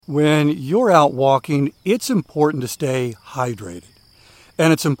When you're out walking, it's important to stay hydrated.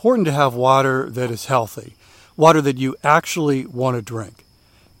 And it's important to have water that is healthy, water that you actually want to drink.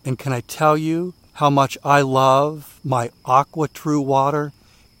 And can I tell you how much I love my AquaTrue water?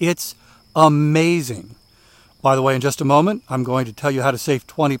 It's amazing. By the way, in just a moment, I'm going to tell you how to save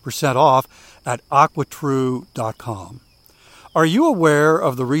 20% off at aquatrue.com. Are you aware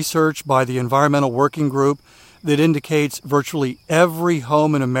of the research by the Environmental Working Group that indicates virtually every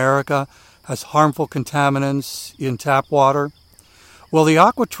home in America has harmful contaminants in tap water? Well, the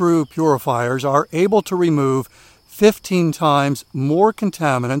AquaTrue purifiers are able to remove 15 times more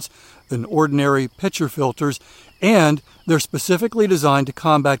contaminants than ordinary pitcher filters, and they're specifically designed to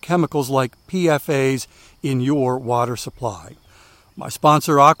combat chemicals like PFAS in your water supply. My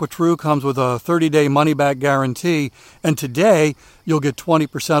sponsor, AquaTrue, comes with a 30-day money-back guarantee, and today you'll get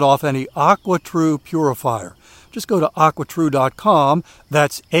 20% off any AquaTrue purifier. Just go to aquatrue.com,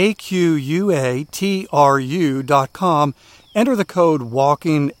 that's AQUATRU.com, enter the code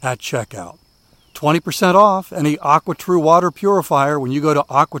WALKING at checkout. 20% off any AquaTrue water purifier when you go to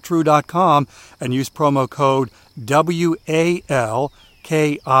aquatrue.com and use promo code WALKING.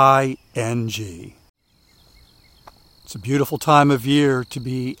 It's a beautiful time of year to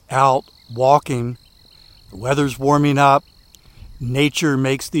be out walking. The weather's warming up. Nature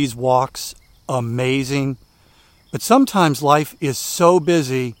makes these walks amazing. But sometimes life is so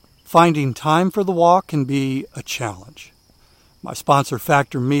busy, finding time for the walk can be a challenge. My sponsor,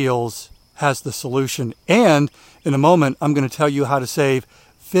 Factor Meals, has the solution. And in a moment, I'm going to tell you how to save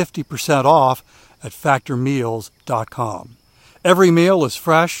 50% off at factormeals.com. Every meal is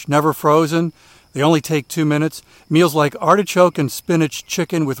fresh, never frozen. They only take 2 minutes. Meals like artichoke and spinach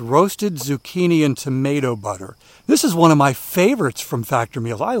chicken with roasted zucchini and tomato butter. This is one of my favorites from Factor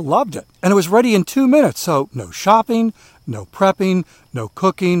Meals. I loved it. And it was ready in 2 minutes. So no shopping, no prepping, no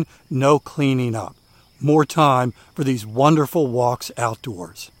cooking, no cleaning up. More time for these wonderful walks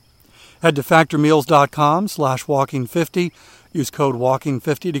outdoors. Head to factormeals.com/walking50. Use code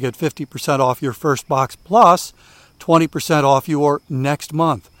WALKING50 to get 50% off your first box plus 20% off your next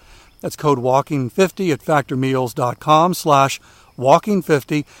month. That's code WALKING50 at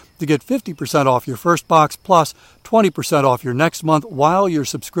factormeals.com/walking50 to get 50% off your first box plus 20% off your next month while your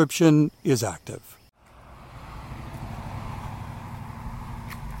subscription is active.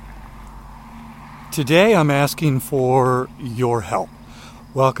 Today I'm asking for your help.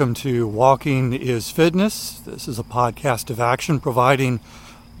 Welcome to Walking is Fitness. This is a podcast of action providing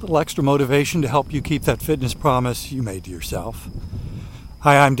a little extra motivation to help you keep that fitness promise you made to yourself.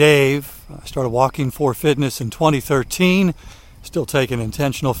 Hi, I'm Dave. I started Walking for Fitness in 2013. Still take an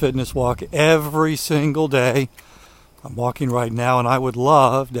intentional fitness walk every single day. I'm walking right now, and I would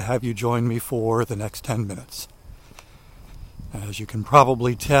love to have you join me for the next 10 minutes. As you can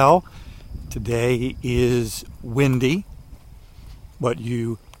probably tell, today is windy. What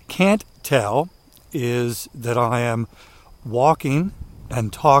you can't tell is that I am walking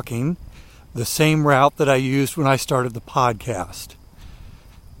and talking the same route that I used when I started the podcast.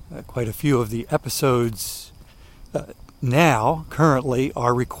 Quite a few of the episodes now, currently,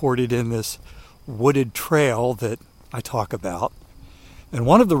 are recorded in this wooded trail that I talk about. And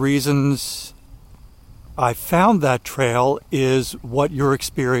one of the reasons I found that trail is what you're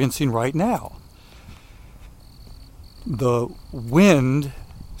experiencing right now. The wind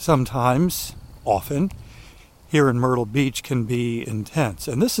sometimes, often, here in Myrtle Beach can be intense.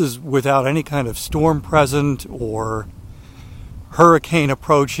 And this is without any kind of storm present or hurricane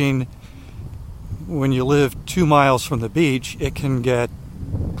approaching. When you live 2 miles from the beach, it can get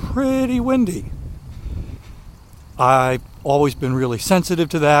pretty windy. I've always been really sensitive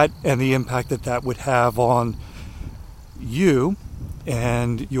to that and the impact that that would have on you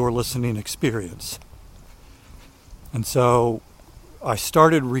and your listening experience. And so I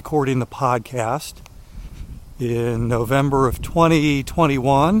started recording the podcast in November of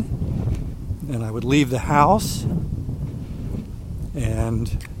 2021, and I would leave the house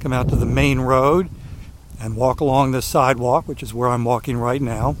and come out to the main road and walk along this sidewalk, which is where I'm walking right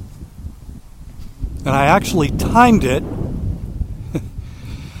now. And I actually timed it.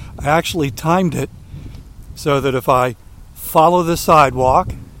 So that if I follow the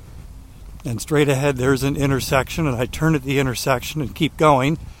sidewalk and straight ahead there's an intersection and I turn at the intersection and keep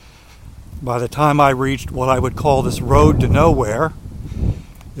going, by the time I reached what I would call this road to nowhere,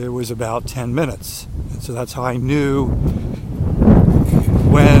 it was about 10 minutes. And so that's how I knew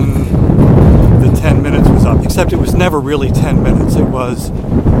when the 10 minutes was up, except it was never really 10 minutes. It was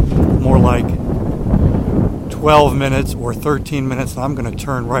more like 12 minutes or 13 minutes. And I'm going to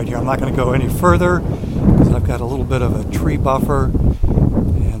turn right here. I'm not going to go any further because I've got a little bit of a tree buffer.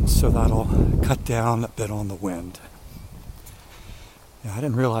 And so that'll cut down a bit on the wind. Yeah, I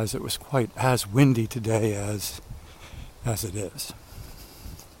didn't realize it was quite as windy today as it is.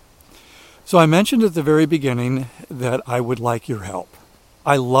 So I mentioned at the very beginning that I would like your help.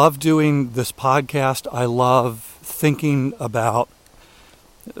 I love doing this podcast. I love thinking about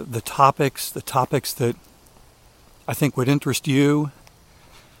the topics that I think would interest you,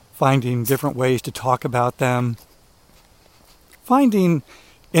 finding different ways to talk about them, finding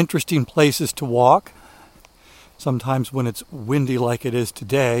interesting places to walk. Sometimes when it's windy like it is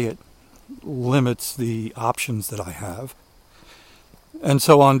today, it limits the options that I have. And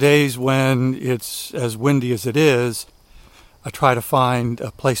so on days when it's as windy as it is, I try to find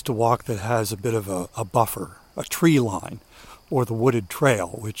a place to walk that has a bit of a buffer, a tree line, or the wooded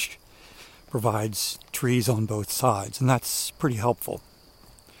trail, which provides trees on both sides, and that's pretty helpful.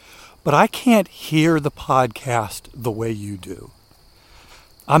 But I can't hear the podcast the way you do.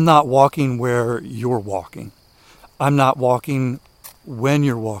 I'm not walking where you're walking. I'm not walking when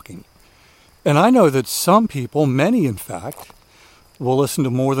you're walking. And I know that some people, many in fact, will listen to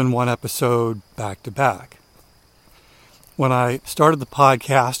more than one episode back to back. When I started the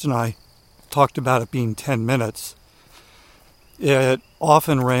podcast and I talked about it being 10 minutes, it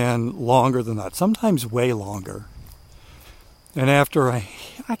often ran longer than that, sometimes way longer. And after, I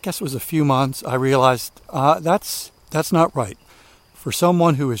guess it was a few months, I realized that's not right. For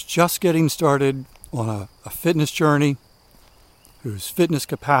someone who is just getting started on a fitness journey, whose fitness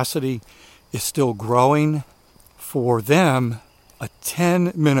capacity is still growing, for them, a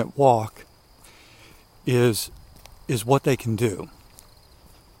 10-minute walk is what they can do.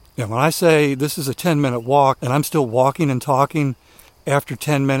 And when I say this is a 10-minute walk and I'm still walking and talking after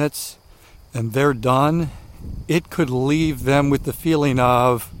 10 minutes and they're done, it could leave them with the feeling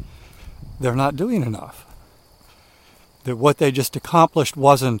of they're not doing enough. That what they just accomplished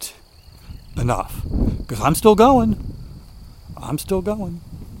wasn't enough. Because I'm still going.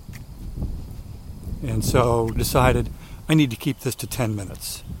 And so decided I need to keep this to 10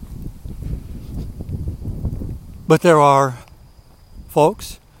 minutes. But there are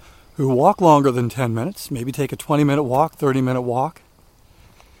folks who walk longer than 10 minutes, maybe take a 20-minute walk, 30-minute walk,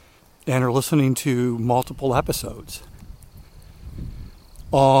 and are listening to multiple episodes.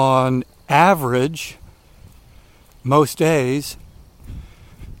 On average, most days,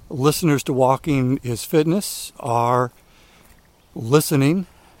 listeners to Walking is Fitness are listening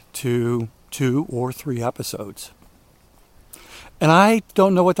to 2 or 3 episodes. And I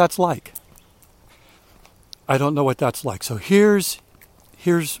don't know what that's like. So here's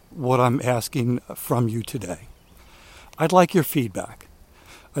what I'm asking from you today. I'd like your feedback.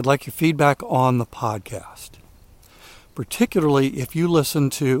 I'd like your feedback on the podcast. Particularly if you listen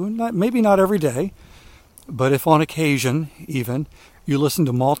to, maybe not every day, but if on occasion even, you listen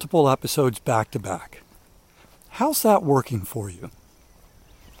to multiple episodes back to back. How's that working for you?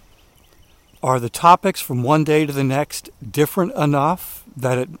 Are the topics from one day to the next different enough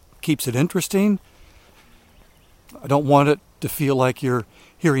that it keeps it interesting? I don't want it to feel like you're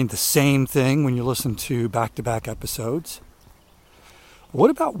hearing the same thing when you listen to back-to-back episodes. What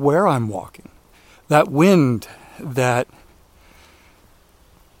about where I'm walking? That wind that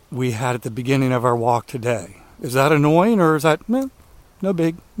we had at the beginning of our walk today. Is that annoying or is that no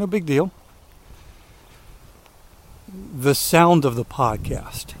big deal? The sound of the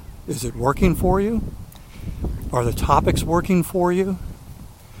podcast. Is it working for you? Are the topics working for you?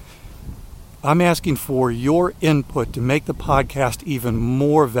 I'm asking for your input to make the podcast even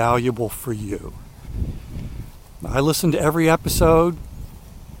more valuable for you. I listen to every episode.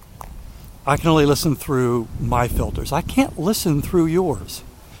 I can only listen through my filters. I can't listen through yours.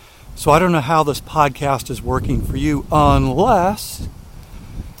 So I don't know how this podcast is working for you unless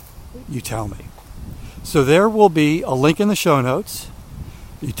you tell me. So there will be a link in the show notes.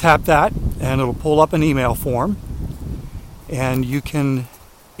 You tap that and it'll pull up an email form. And you can,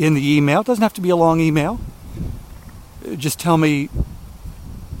 in the email, it doesn't have to be a long email, just tell me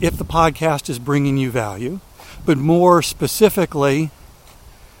if the podcast is bringing you value, but more specifically,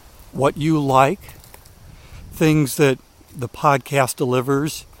 what you like, things that the podcast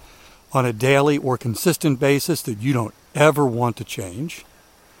delivers on a daily or consistent basis that you don't ever want to change.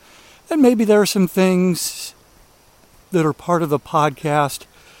 And maybe there are some things that are part of the podcast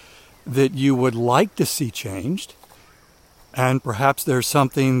that you would like to see changed. And perhaps there's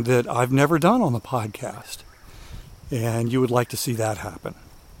something that I've never done on the podcast, and you would like to see that happen.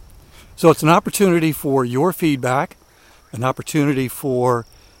 So it's an opportunity for your feedback, an opportunity for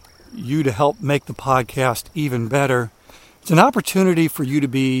you to help make the podcast even better. It's an opportunity for you to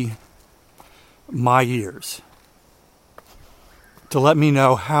be my ears. to let me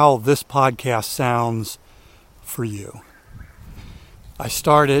know how this podcast sounds for you. I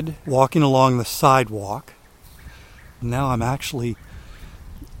started walking along the sidewalk. Now I'm actually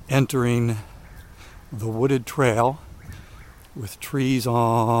entering the wooded trail with trees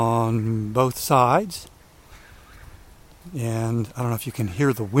on both sides. And I don't know if you can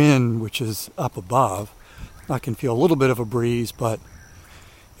hear the wind, which is up above. I can feel a little bit of a breeze, but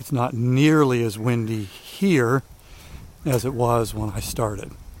it's not nearly as windy here as it was when I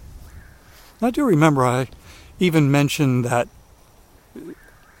started. I do remember I even mentioned that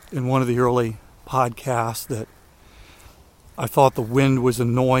in one of the early podcasts that I thought the wind was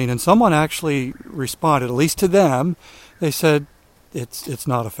annoying, and someone actually responded, at least to them, they said it's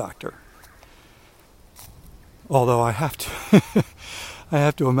not a factor. Although I have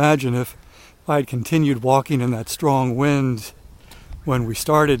to imagine if I had continued walking in that strong wind when we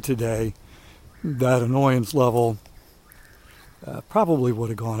started today, that annoyance level probably would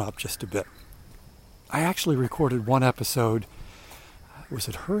have gone up just a bit. I actually recorded one episode, was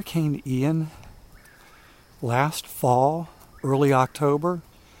it Hurricane Ian? Last fall, early October,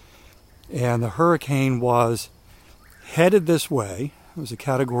 and the hurricane was headed this way. It was a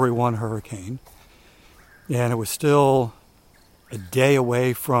Category 1 hurricane, and it was still a day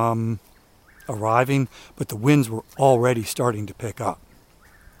away from arriving, but the winds were already starting to pick up.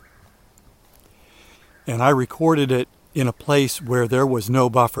 And I recorded it in a place where there was no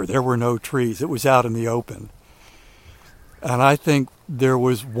buffer. There were no trees. It was out in the open. And I think there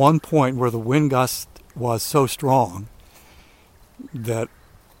was one point where the wind gust was so strong that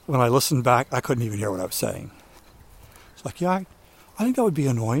when I listened back, I couldn't even hear what I was saying. It's like, I think that would be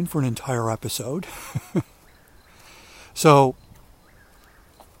annoying for an entire episode. So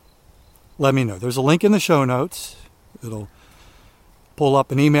let me know. There's a link in the show notes. It'll pull up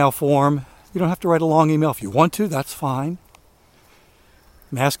an email form. You don't have to write a long email. If you want to, that's fine.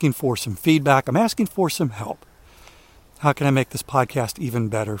 I'm asking for some feedback. I'm asking for some help. How can I make this podcast even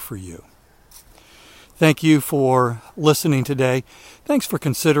better for you? Thank you for listening today. Thanks for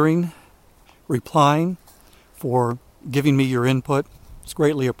considering replying, for giving me your input. It's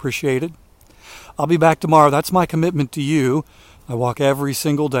greatly appreciated. I'll be back tomorrow. That's my commitment to you. I walk every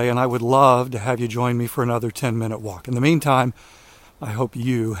single day, and I would love to have you join me for another 10-minute walk. In the meantime, I hope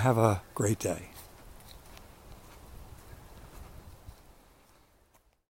you have a great day.